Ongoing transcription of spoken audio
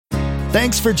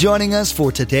Thanks for joining us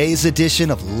for today's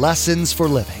edition of Lessons for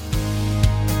Living.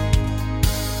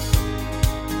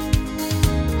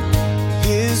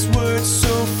 His word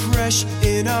so fresh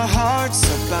in our hearts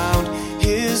abound.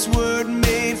 His word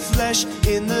made flesh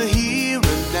in the here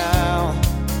and now.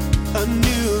 A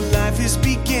new life is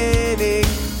beginning.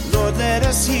 Lord, let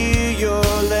us hear your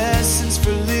lessons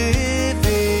for living.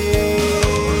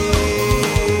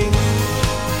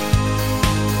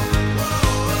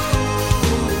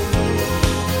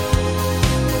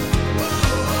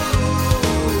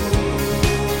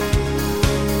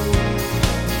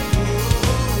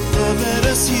 Lord, let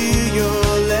us hear your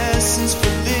lessons for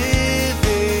living.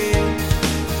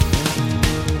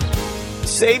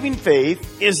 Saving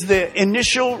faith is the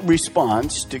initial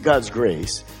response to God's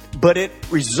grace, but it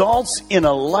results in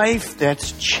a life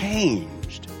that's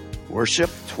changed. Worship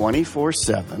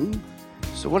 24/7.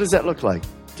 So what does that look like?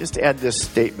 Just add this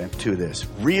statement to this.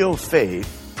 Real faith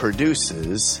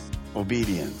produces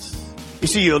obedience. You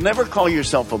see, you'll never call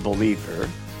yourself a believer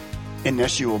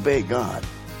unless you obey God.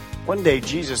 One day,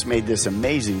 Jesus made this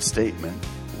amazing statement.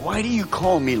 Why do you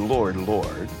call me Lord,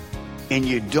 Lord, and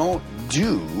you don't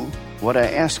do what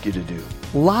I ask you to do?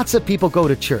 Lots of people go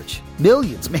to church.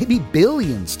 Millions, maybe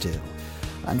billions do.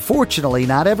 Unfortunately,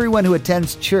 not everyone who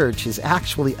attends church is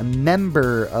actually a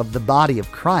member of the body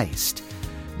of Christ.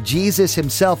 Jesus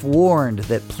himself warned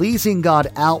that pleasing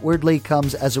God outwardly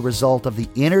comes as a result of the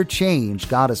inner change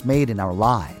God has made in our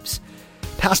lives.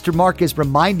 Pastor Mark is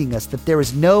reminding us that there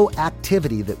is no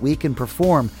activity that we can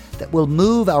perform that will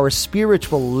move our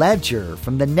spiritual ledger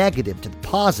from the negative to the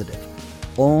positive.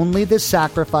 Only the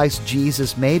sacrifice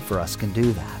Jesus made for us can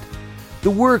do that. The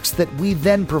works that we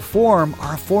then perform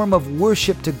are a form of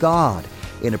worship to God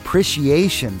in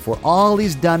appreciation for all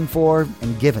He's done for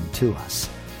and given to us.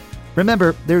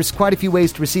 Remember, there's quite a few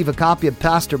ways to receive a copy of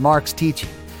Pastor Mark's teaching.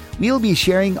 We'll be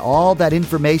sharing all that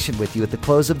information with you at the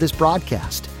close of this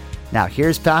broadcast. Now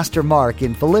here's Pastor Mark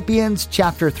in Philippians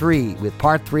chapter 3 with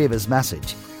part 3 of his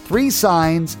message, 3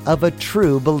 Signs of a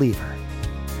True Believer.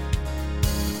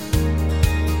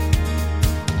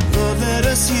 Lord, let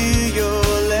us hear your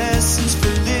lessons for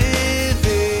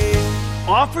living.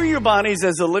 Offer your bodies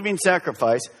as a living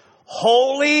sacrifice,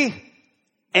 holy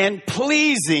and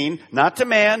pleasing, not to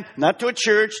man, not to a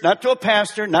church, not to a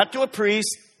pastor, not to a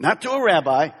priest, not to a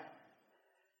rabbi,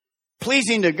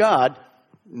 pleasing to God.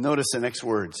 Notice the next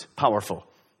words, powerful.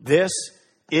 This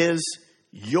is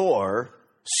your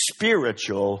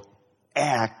spiritual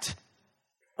act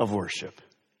of worship.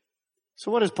 So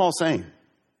what is Paul saying?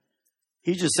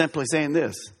 He's just simply saying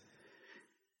this.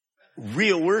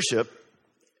 Real worship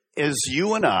is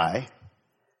you and I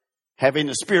having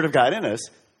the Spirit of God in us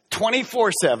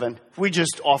 24/7. We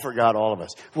just offer God all of us.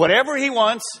 Whatever He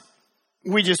wants,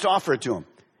 we just offer it to Him.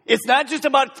 It's not just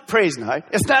about praise night.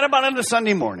 It's not about on a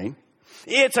Sunday morning.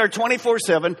 It's our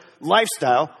 24/7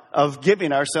 lifestyle of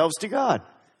giving ourselves to God,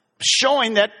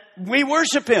 showing that we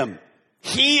worship Him.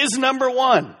 He is number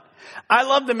one. I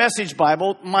love the Message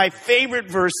Bible. My favorite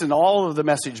verse in all of the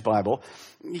Message Bible.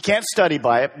 You can't study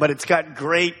by it, but it's got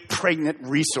great pregnant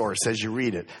resource as you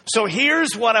read it. So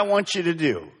here's what I want you to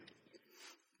do.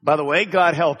 By the way,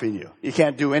 God helping you. You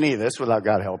can't do any of this without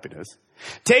God helping us.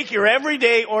 Take your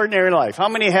everyday, ordinary life. How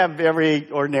many have every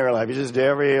ordinary life? You just do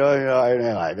every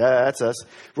ordinary life. That's us.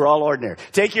 We're all ordinary.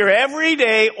 Take your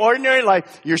everyday, ordinary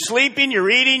life. You're sleeping, you're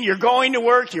eating, you're going to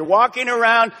work, you're walking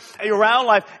around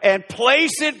life, and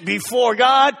place it before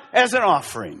God as an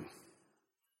offering.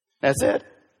 That's it.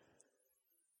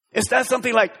 It's not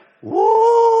something like,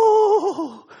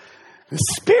 whoa, the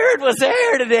Spirit was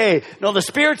there today. No, the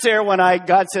Spirit's there when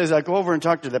God says, I go over and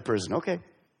talk to that person. Okay.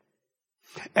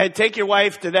 And take your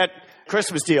wife to that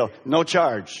Christmas deal. No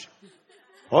charge.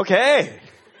 Okay.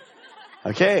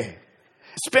 Okay.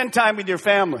 Spend time with your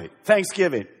family.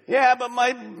 Thanksgiving. Yeah, but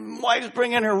my wife's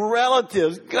bringing her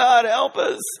relatives. God help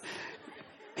us.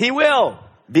 He will.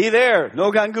 Be there.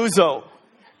 No ganguzo.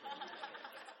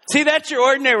 See, that's your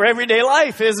ordinary everyday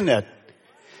life, isn't it?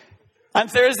 On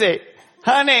Thursday,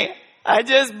 honey, I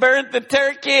just burnt the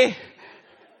turkey.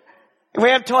 We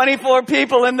have 24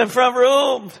 people in the front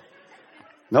room.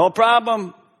 No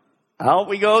problem. Out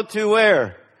we go to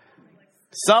where?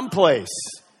 Someplace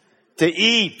to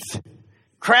eat.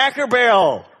 Cracker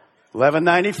Barrel.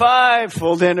 $11.95.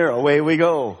 Full dinner. Away we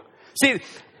go. See,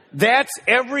 that's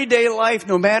everyday life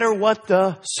no matter what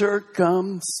the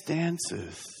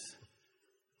circumstances.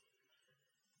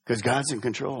 Because God's in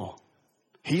control.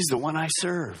 He's the one I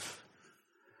serve.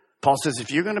 Paul says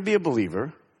if you're going to be a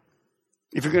believer,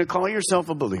 if you're going to call yourself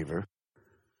a believer,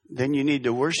 then you need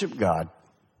to worship God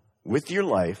with your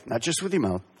life, not just with your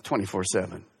mouth,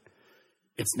 24/7.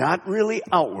 It's not really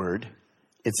outward.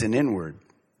 It's an inward.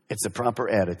 It's a proper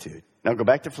attitude. Now go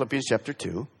back to Philippians chapter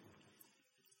 2.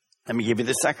 Let me give you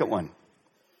the second one.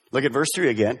 Look at verse 3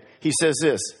 again. He says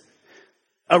this,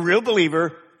 a real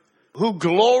believer who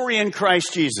glory in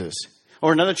Christ Jesus.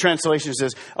 Or another translation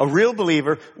says, a real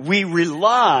believer, we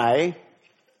rely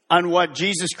on what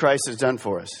Jesus Christ has done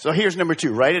for us. So here's number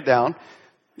 2. Write it down.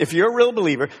 If you're a real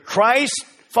believer, Christ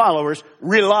followers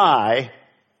rely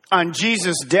on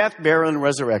Jesus' death, burial, and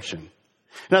resurrection.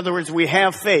 In other words, we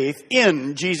have faith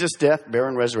in Jesus' death, burial,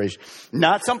 and resurrection.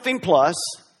 Not something plus,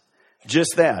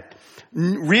 just that.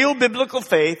 Real biblical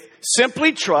faith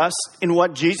simply trusts in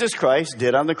what Jesus Christ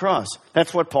did on the cross.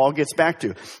 That's what Paul gets back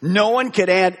to. No one could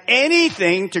add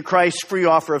anything to Christ's free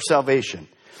offer of salvation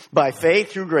by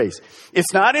faith through grace.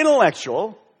 It's not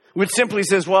intellectual, which simply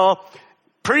says, well,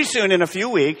 pretty soon in a few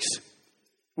weeks,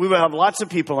 we will have lots of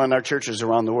people in our churches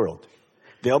around the world.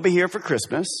 They'll be here for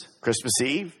Christmas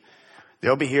Eve.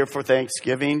 They'll be here for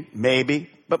Thanksgiving, maybe,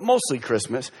 but mostly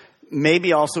Christmas,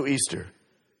 maybe also Easter.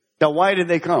 Now, why did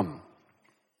they come?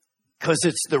 Because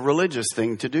it's the religious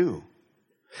thing to do.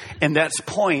 And that's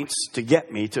points to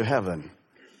get me to heaven.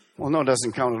 Well, no, it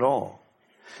doesn't count at all.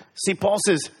 See, Paul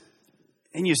says,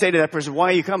 and you say to that person, why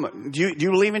are you coming? Do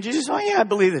you believe in Jesus? Oh, yeah, I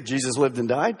believe that Jesus lived and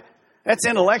died. That's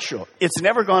intellectual. It's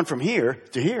never gone from here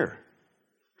to here.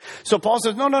 So Paul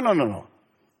says, no.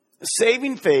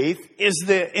 Saving faith is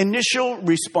the initial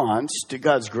response to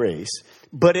God's grace,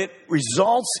 but it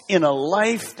results in a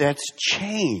life that's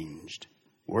changed.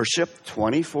 Worship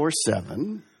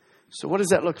 24/7. So what does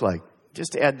that look like?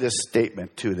 Just add this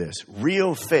statement to this.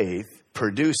 Real faith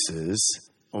produces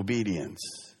obedience.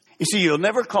 You see, you'll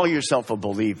never call yourself a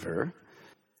believer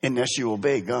unless you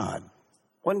obey God.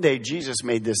 One day, Jesus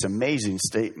made this amazing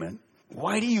statement.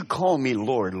 Why do you call me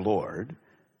Lord, Lord,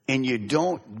 and you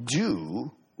don't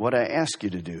do what I ask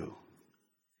you to do?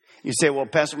 You say, well,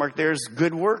 Pastor Mark, there's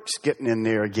good works getting in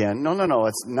there again. No,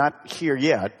 it's not here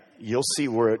yet. You'll see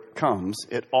where it comes.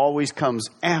 It always comes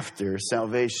after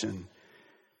salvation.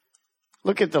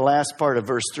 Look at the last part of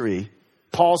verse 3.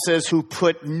 Paul says, who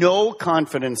put no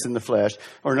confidence in the flesh.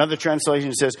 Or another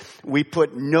translation says, we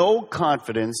put no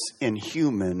confidence in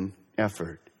human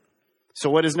effort. So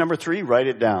what is number 3? Write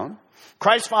it down.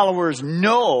 Christ followers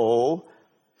know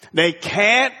they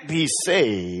can't be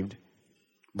saved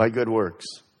by good works.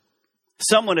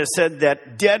 Someone has said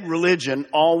that dead religion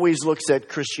always looks at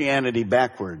Christianity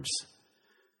backwards.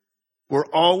 We're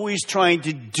always trying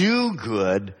to do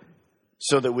good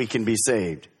so that we can be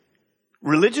saved.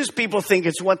 Religious people think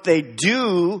it's what they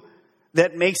do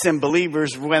that makes them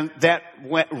believers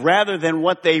rather than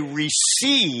what they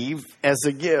receive as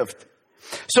a gift.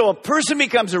 So a person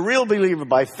becomes a real believer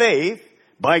by faith,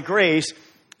 by grace,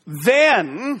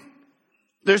 then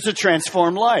there's a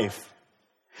transformed life.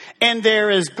 And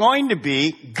there is going to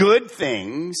be good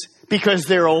things because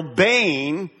they're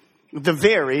obeying the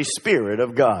very Spirit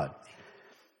of God.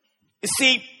 You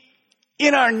see,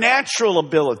 in our natural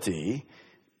ability,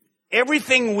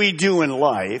 everything we do in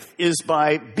life is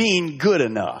by being good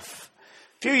enough.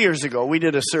 A few years ago, we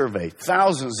did a survey.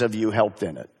 Thousands of you helped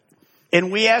in it.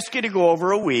 And we asked you to go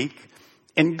over a week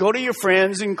and go to your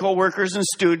friends and coworkers and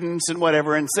students and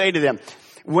whatever and say to them,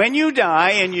 when you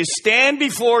die and you stand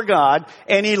before God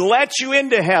and He lets you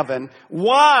into heaven,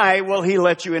 why will He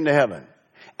let you into heaven?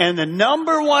 And the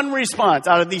number one response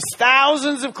out of these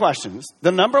thousands of questions,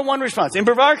 the number one response in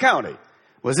Brevard County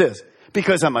was this: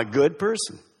 because I'm a good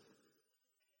person.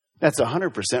 That's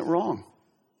 100% wrong.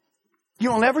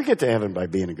 You'll never get to heaven by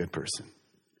being a good person.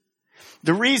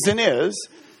 The reason is,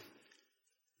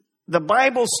 the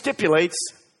Bible stipulates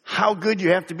how good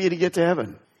you have to be to get to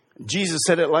heaven. Jesus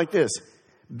said it like this: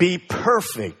 be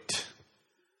perfect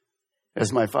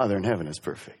as my Father in heaven is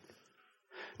perfect.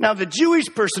 Now, the Jewish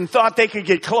person thought they could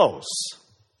get close.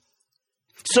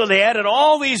 So they added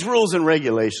all these rules and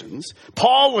regulations.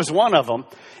 Paul was one of them.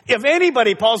 If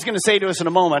anybody, Paul's going to say to us in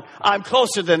a moment, I'm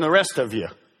closer than the rest of you.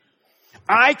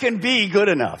 I can be good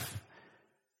enough.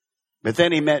 But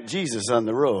then he met Jesus on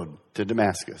the road to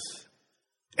Damascus.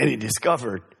 And he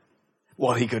discovered,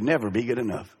 well, he could never be good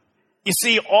enough. You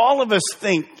see, all of us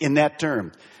think in that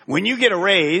term. When you get a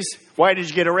raise, why did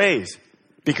you get a raise?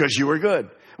 Because you were good.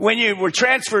 When you were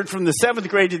transferred from the 7th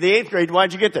grade to the 8th grade,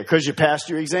 why'd you get there? Because you passed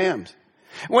your exams.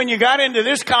 When you got into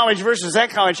this college versus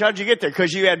that college, how'd you get there?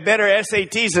 Because you had better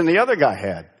SATs than the other guy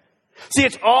had. See,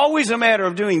 it's always a matter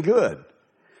of doing good.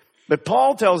 But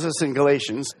Paul tells us in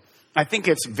Galatians, I think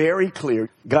it's very clear.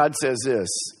 God says this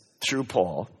through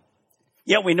Paul.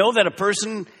 Yet we know that a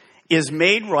person is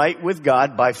made right with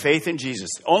God by faith in Jesus.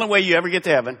 The only way you ever get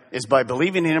to heaven is by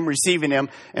believing in Him, receiving Him,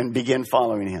 and begin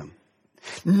following Him.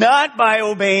 Not by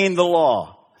obeying the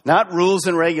law. not rules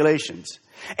and regulations.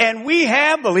 And we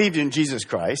have believed in Jesus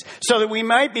Christ so that we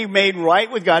might be made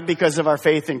right with God because of our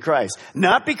faith in Christ.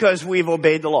 Not because we've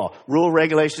obeyed the law. Rule,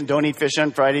 regulation, don't eat fish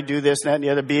on Friday, do this, that, and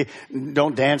the other.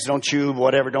 Don't dance, don't chew,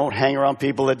 whatever. Don't hang around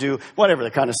people that do whatever,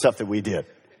 the kind of stuff that we did.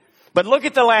 But look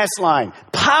at the last line.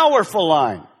 Powerful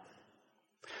line.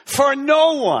 For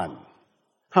no one.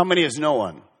 How many is no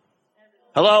one?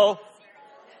 Hello?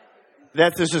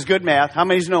 This is good math. How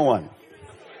many is no one?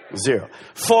 0.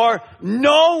 For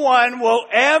no one will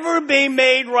ever be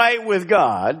made right with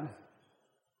God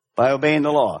by obeying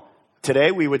the law.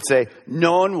 Today we would say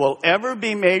no one will ever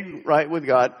be made right with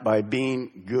God by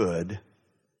being good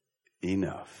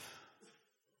enough.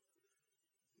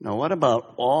 Now what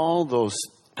about all those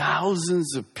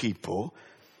thousands of people,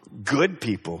 good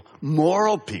people,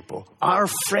 moral people, our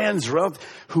friends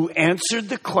who answered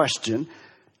the question,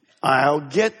 I'll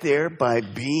get there by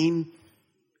being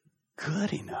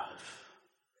good enough?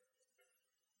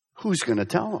 Who's going to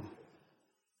tell them?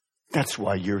 That's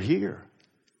why you're here.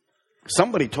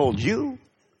 Somebody told you.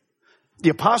 The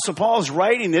Apostle Paul is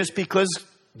writing this because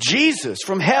Jesus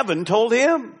from heaven told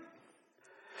him.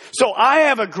 So I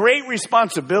have a great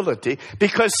responsibility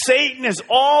because Satan is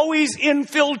always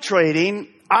infiltrating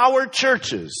our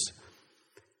churches.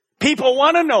 People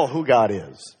want to know who God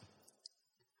is.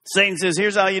 Satan says,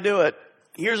 here's how you do it.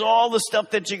 Here's all the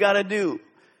stuff that you got to do.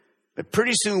 But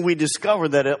pretty soon we discover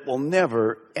that it will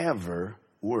never, ever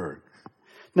work.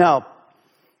 Now,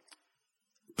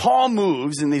 Paul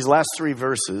moves in these last 3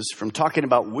 verses from talking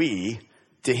about we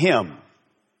to him.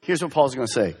 Here's what Paul's going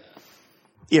to say.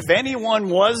 If anyone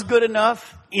was good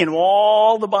enough in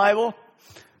all the Bible,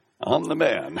 I'm the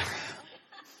man.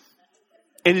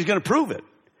 And he's going to prove it.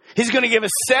 He's going to give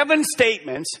us 7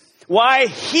 statements why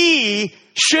he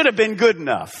should have been good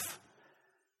enough.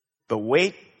 But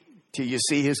wait till you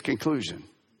see his conclusion.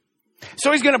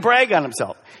 So he's going to brag on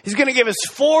himself. He's going to give us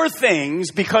 4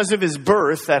 things because of his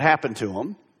birth that happened to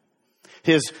him.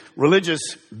 His religious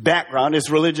background, his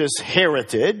religious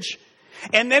heritage.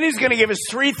 And then he's going to give us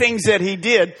 3 things that he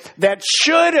did that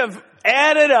should have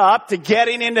added up to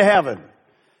getting into heaven.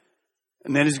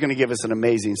 And then he's going to give us an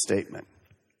amazing statement.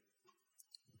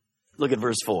 Look at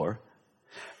verse 4.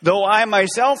 Though I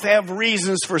myself have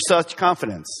reasons for such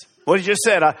confidence. What he just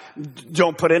said,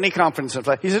 don't put any confidence in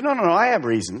flesh. He said, no, I have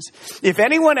reasons. If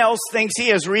anyone else thinks he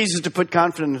has reasons to put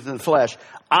confidence in the flesh,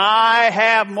 I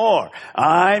have more.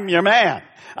 I'm your man.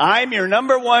 I'm your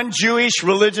number 1 Jewish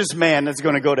religious man that's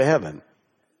going to go to heaven.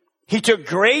 He took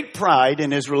great pride in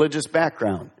his religious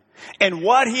background and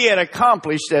what he had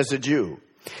accomplished as a Jew.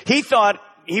 He thought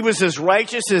he was as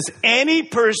righteous as any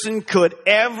person could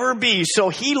ever be. So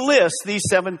he lists these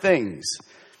 7 things.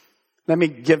 Let me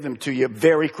give them to you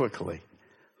very quickly.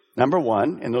 Number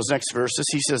 1, in those next verses,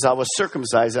 he says, I was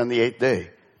circumcised on the 8th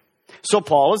day. So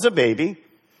Paul, as a baby,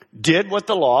 did what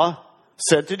the law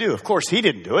said to do. Of course, he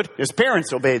didn't do it. His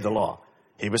parents obeyed the law.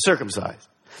 He was circumcised.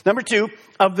 Number 2,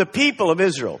 of the people of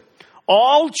Israel,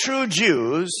 all true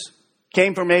Jews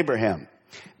came from Abraham.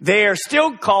 They are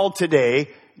still called today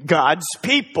God's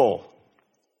people.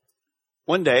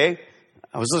 One day,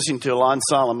 I was listening to Alon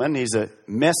Solomon. He's a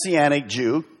Messianic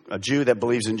Jew, a Jew that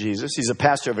believes in Jesus. He's a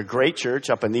pastor of a great church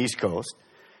up on the East Coast.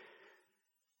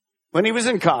 When he was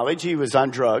in college, he was on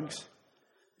drugs,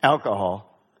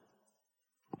 alcohol,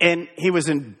 and he was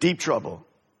in deep trouble.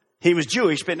 He was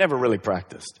Jewish, but never really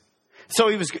practiced. So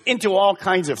he was into all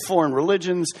kinds of foreign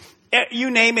religions.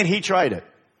 You name it, he tried it.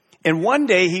 And one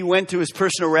day he went to his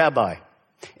personal rabbi,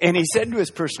 and he said to his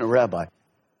personal rabbi,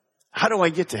 how do I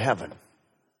get to heaven?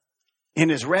 And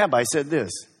his rabbi said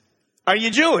this, are you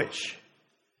Jewish?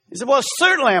 He said, well,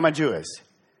 certainly I'm a Jewish.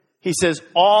 He says,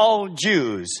 all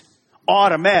Jews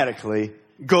automatically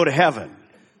go to heaven.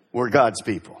 We're God's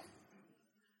people.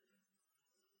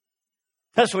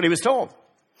 That's what he was told.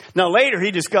 Now later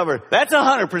he discovered that's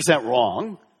 100%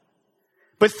 wrong.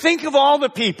 But think of all the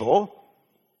people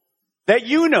that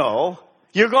you know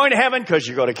you're going to heaven because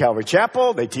you go to Calvary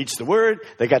Chapel. They teach the word.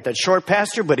 They got that short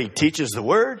pastor, but he teaches the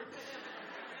word.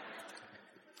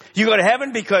 You go to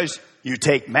heaven because you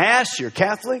take Mass, you're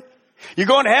Catholic. You're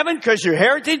going to heaven because your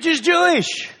heritage is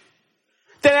Jewish.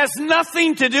 That has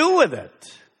nothing to do with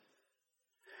it.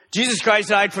 Jesus Christ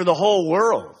died for the whole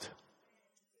world.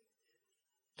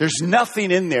 There's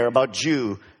nothing in there about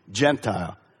Jew,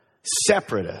 Gentile,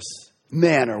 separatist,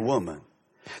 man or woman.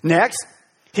 Next,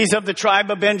 he's of the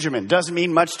tribe of Benjamin. Doesn't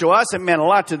mean much to us. It meant a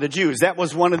lot to the Jews. That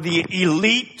was one of the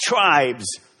elite tribes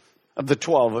of the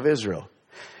 12 of Israel.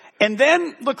 And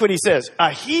then look what he says,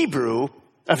 a Hebrew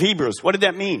of Hebrews. What did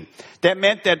that mean? That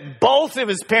meant that both of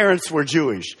his parents were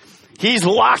Jewish. He's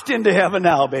locked into heaven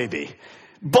now, baby.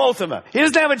 Both of them. He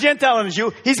doesn't have a Gentile and a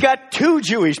Jew. He's got two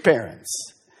Jewish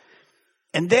parents.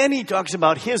 And then he talks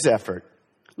about his effort.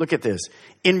 Look at this.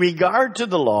 In regard to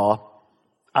the law,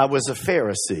 I was a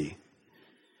Pharisee.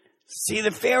 See,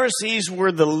 the Pharisees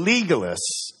were the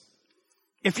legalists.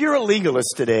 If you're a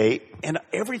legalist today and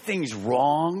everything's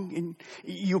wrong and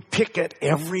you pick at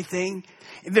everything,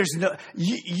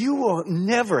 you will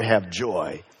never have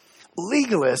joy.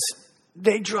 Legalists,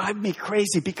 they drive me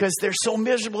crazy because they're so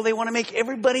miserable. They want to make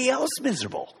everybody else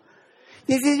miserable.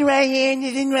 This is right here,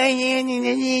 this is right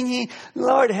here.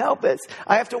 Lord help us.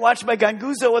 I have to watch my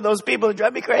ganguzo with those people who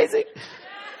drive me crazy.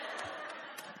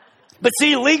 But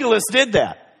see, legalists did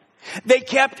that. They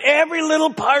kept every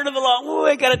little part of the law. Oh,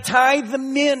 I got to tithe the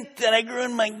mint that I grew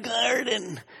in my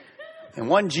garden. And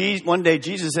one day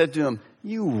Jesus said to him,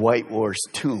 you whitewashed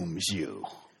tombs, you.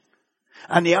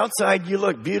 On the outside, you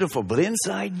look beautiful, but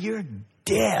inside, you're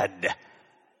dead.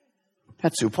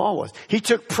 That's who Paul was. He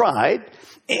took pride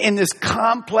in this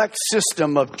complex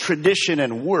system of tradition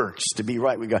and works to be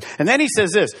right with God. And then he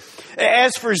says this,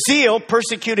 as for zeal,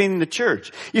 persecuting the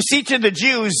church. You see, to the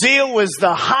Jews, zeal was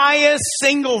the highest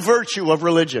single virtue of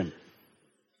religion.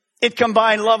 It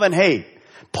combined love and hate.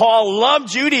 Paul loved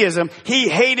Judaism. He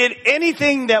hated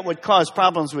anything that would cause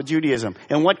problems with Judaism.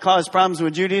 And what caused problems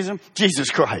with Judaism? Jesus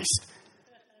Christ.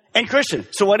 And Christians.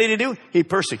 So what did he do? He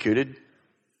persecuted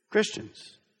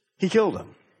Christians. He killed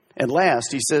them. And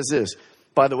last, he says this,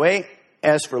 by the way,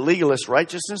 as for legalist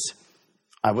righteousness,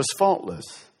 I was faultless.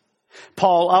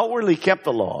 Paul outwardly kept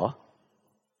the law,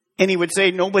 and he would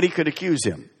say nobody could accuse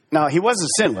him. Now, he wasn't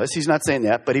sinless. He's not saying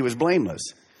that, but he was blameless.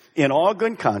 In all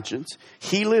good conscience,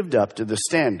 he lived up to the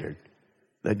standard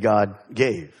that God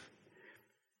gave.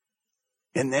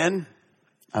 And then,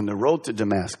 on the road to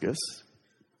Damascus,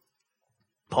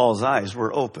 Paul's eyes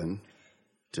were open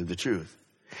to the truth.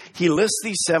 He lists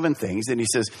these 7 things, and he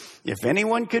says, if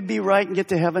anyone could be right and get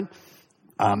to heaven,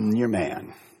 I'm your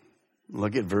man.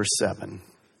 Look at verse 7.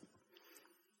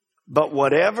 But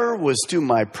whatever was to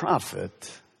my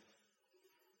profit,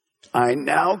 I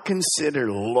now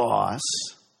consider loss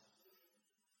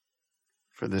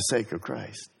for the sake of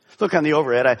Christ. Look on the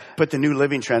overhead. I put the New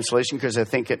Living Translation because I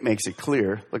think it makes it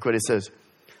clear. Look what it says.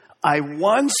 I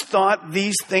once thought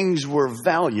these things were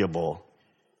valuable,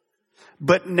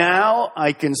 but now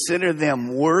I consider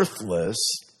them worthless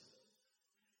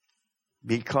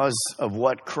because of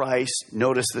what Christ,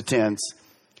 notice the tense,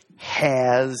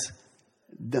 has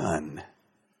done.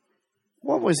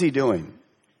 What was he doing?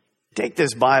 Take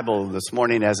this Bible this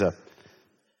morning as a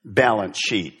balance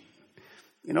sheet.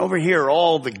 And over here are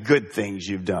all the good things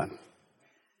you've done.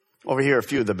 Over here are a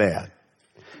few of the bad.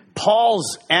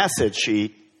 Paul's asset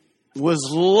sheet was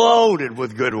loaded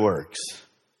with good works.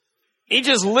 He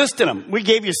just listed them. We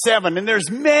gave you 7, and there's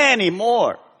many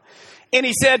more. And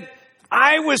he said,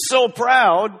 I was so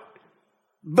proud,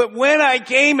 but when I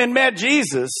came and met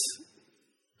Jesus,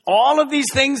 all of these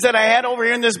things that I had over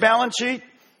here in this balance sheet,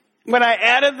 when I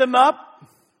added them up,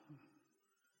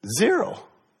 0.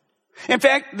 In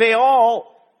fact, they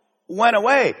all went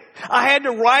away. I had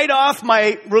to write off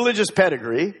my religious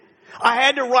pedigree. I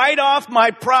had to write off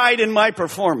my pride in my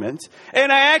performance.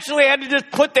 And I actually had to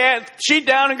just put that sheet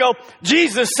down and go,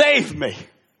 Jesus saved me.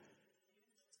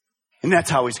 And that's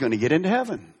how he's going to get into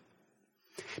heaven.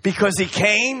 Because he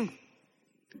came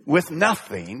with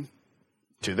nothing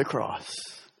to the cross.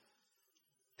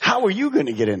 How are you going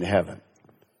to get into heaven?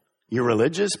 Your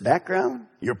religious background?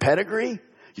 Your pedigree?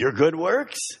 Your good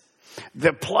works?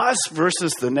 The plus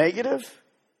versus the negative?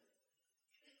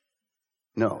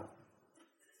 No.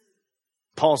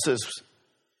 Paul says,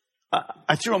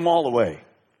 I threw them all away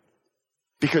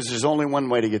because there's only one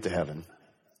way to get to heaven.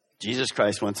 Jesus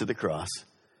Christ went to the cross.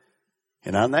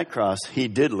 And on that cross, he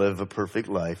did live a perfect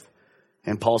life.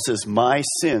 And Paul says, my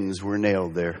sins were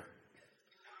nailed there.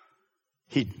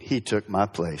 He took my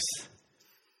place.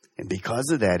 And because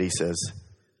of that, he says,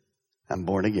 I'm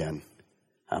born again.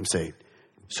 I'm saved.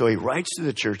 So he writes to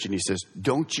the church and he says,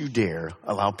 don't you dare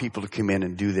allow people to come in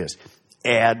and do this.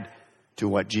 Add to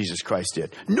what Jesus Christ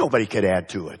did. Nobody could add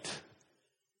to it.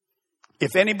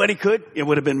 If anybody could, it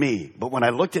would have been me. But when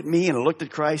I looked at me and I looked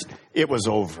at Christ, it was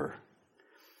over.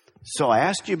 So I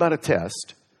asked you about a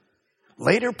test.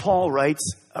 Later, Paul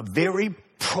writes a very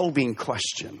probing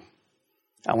question.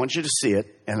 I want you to see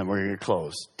it, and then we're going to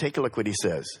close. Take a look what he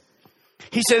says.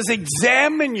 He says,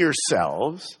 examine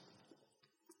yourselves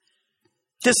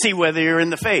to see whether you're in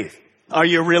the faith. Are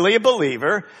you really a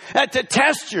believer? To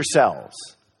test yourselves.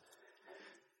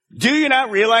 Do you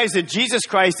not realize that Jesus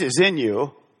Christ is in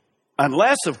you,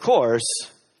 unless, of course,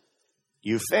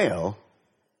 you fail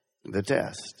the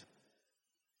test?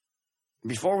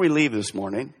 Before we leave this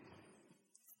morning,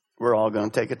 We're all going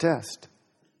to take a test.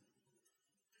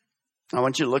 I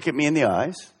want you to look at me in the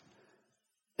eyes,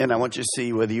 and I want you to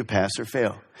see whether you pass or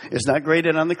fail. It's not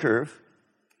graded on the curve.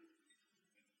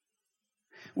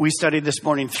 We studied this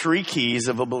morning 3 keys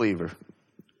of a believer.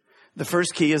 The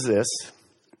first key is this: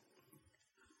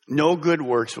 no good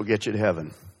works will get you to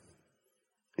heaven.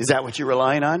 Is that what you're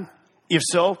relying on? If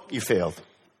so, you failed.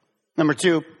 Number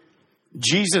 2,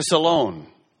 Jesus alone.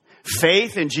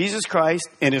 Faith in Jesus Christ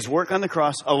and his work on the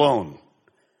cross alone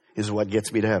is what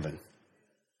gets me to heaven.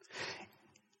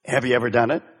 Have you ever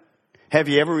done it? Have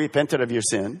you ever repented of your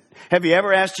sin? Have you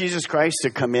ever asked Jesus Christ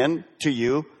to come in to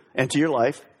you and to your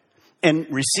life and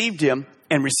received him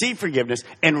and received forgiveness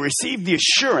and received the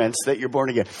assurance that you're born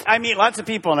again? I meet lots of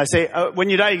people and I say, when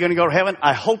you die, you're going to go to heaven?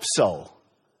 I hope so.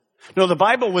 No, the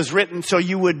Bible was written so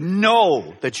you would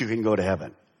know that you can go to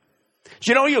heaven.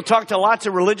 You know, you'll talk to lots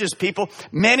of religious people,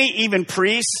 many even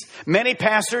priests, many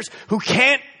pastors who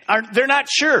they're not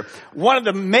sure. One of the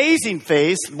amazing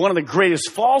faiths, one of the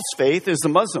greatest false faith is the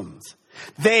Muslims.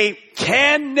 They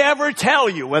can never tell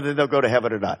you whether they'll go to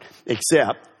heaven or not,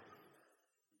 except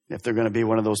if they're going to be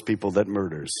one of those people that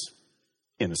murders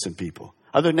innocent people.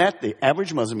 Other than that, the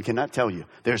average Muslim cannot tell you.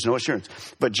 There's no assurance.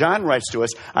 But John writes to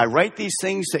us, I write these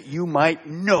things that you might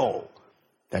know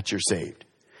that you're saved.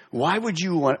 Why would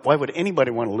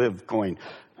anybody want to live going,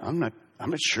 I'm not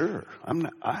sure.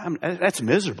 That's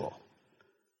miserable.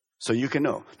 So you can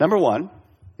know. Number 1,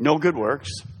 no good works.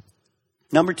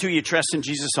 Number 2, you trust in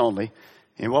Jesus only.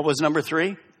 And what was number 3?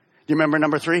 Do you remember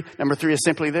number 3? Number 3 is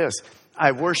simply this: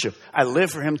 I worship. I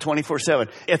live for him 24/7.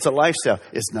 It's a lifestyle.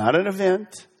 It's not an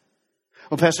event.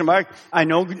 Well, Pastor Mark, I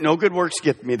know no good works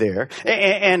get me there.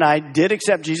 And I did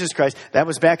accept Jesus Christ. That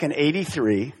was back in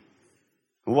 83.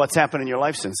 What's happened in your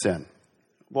life since then?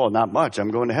 Well, not much. I'm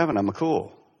going to heaven. I'm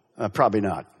cool. Probably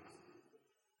not.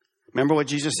 Remember what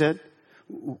Jesus said?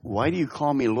 Why do you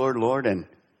call me Lord, Lord, and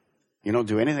you don't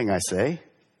do anything I say?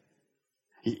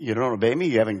 You don't obey me?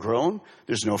 You haven't grown?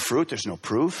 There's no fruit. There's no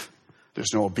proof.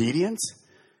 There's no obedience.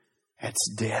 It's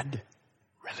dead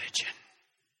religion.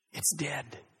 It's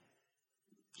dead.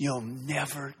 You'll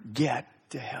never get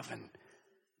to heaven.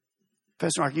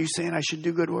 Pastor Mark, are you saying I should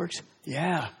do good works?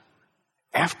 Yeah.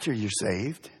 After you're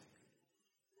saved,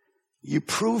 you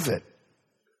prove it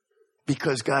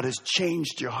because God has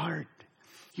changed your heart.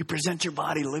 You present your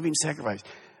body living sacrifice.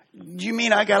 Do you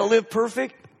mean I got to live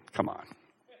perfect? Come on.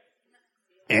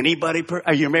 Anybody,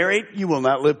 are you married? You will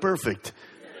not live perfect.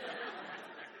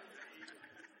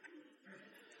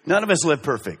 None of us live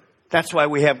perfect. That's why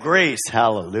we have grace.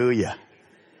 Hallelujah.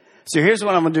 So here's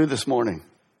what I'm going to do this morning.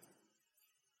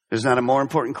 There's not a more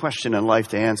important question in life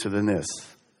to answer than this.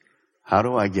 How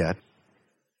do I get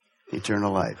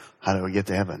eternal life? How do I get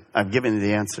to heaven? I've given you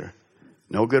the answer.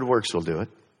 No good works will do it.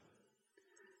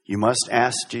 You must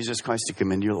ask Jesus Christ to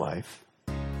come into your life.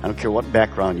 I don't care what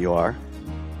background you are.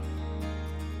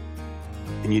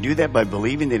 And you do that by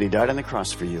believing that he died on the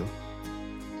cross for you.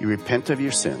 You repent of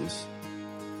your sins.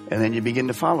 And then you begin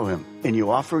to follow him. And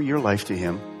you offer your life to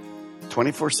him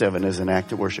 24/7 as an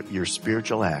act of worship, your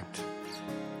spiritual act.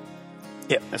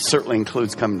 It certainly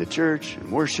includes coming to church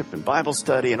and worship and Bible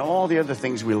study and all the other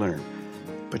things we learn.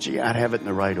 But you got to have it in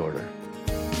the right order.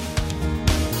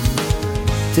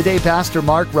 Today, Pastor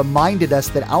Mark reminded us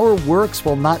that our works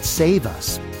will not save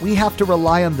us. We have to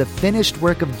rely on the finished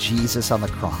work of Jesus on the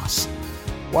cross.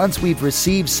 Once we've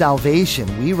received salvation,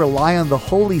 we rely on the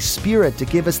Holy Spirit to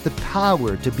give us the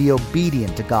power to be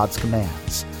obedient to God's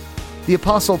commands. The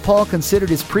Apostle Paul considered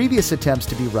his previous attempts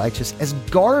to be righteous as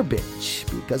garbage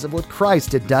because of what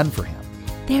Christ had done for him.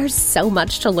 There's so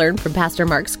much to learn from Pastor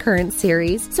Mark's current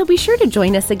series, so be sure to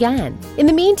join us again. In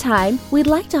the meantime, we'd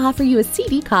like to offer you a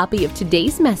CD copy of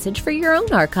today's message for your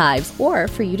own archives or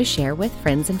for you to share with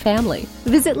friends and family.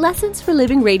 Visit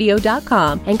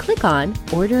lessonsforlivingradio.com and click on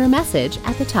Order a Message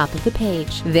at the top of the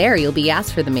page. There you'll be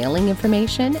asked for the mailing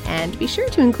information and be sure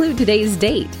to include today's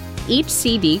date. Each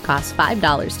CD costs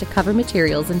 $5 to cover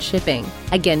materials and shipping.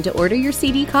 Again, to order your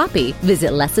CD copy,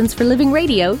 visit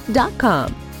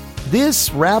lessonsforlivingradio.com.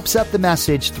 This wraps up the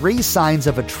message, 3 Signs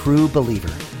of a True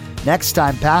Believer. Next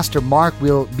time, Pastor Mark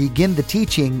will begin the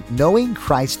teaching, Knowing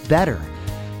Christ Better.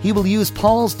 He will use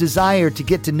Paul's desire to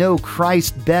get to know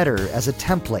Christ better as a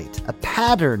template, a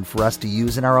pattern for us to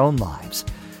use in our own lives.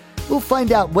 We'll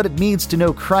find out what it means to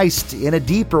know Christ in a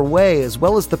deeper way, as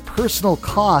well as the personal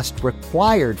cost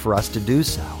required for us to do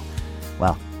so.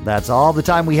 Well, that's all the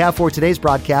time we have for today's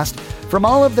broadcast. From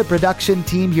all of the production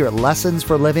team here at Lessons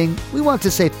for Living, we want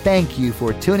to say thank you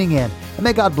for tuning in, and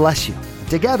may God bless you.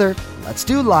 Together, let's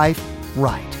do life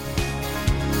right.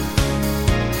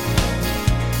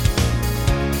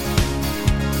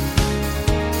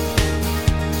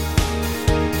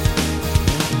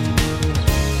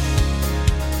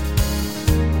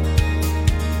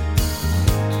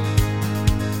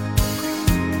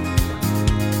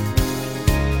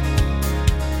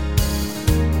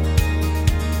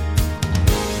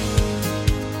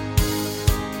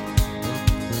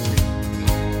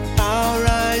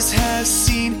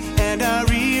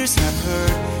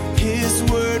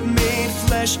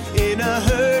 fresh in a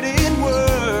hurting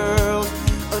world.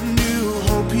 A new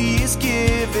hope he is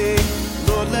giving.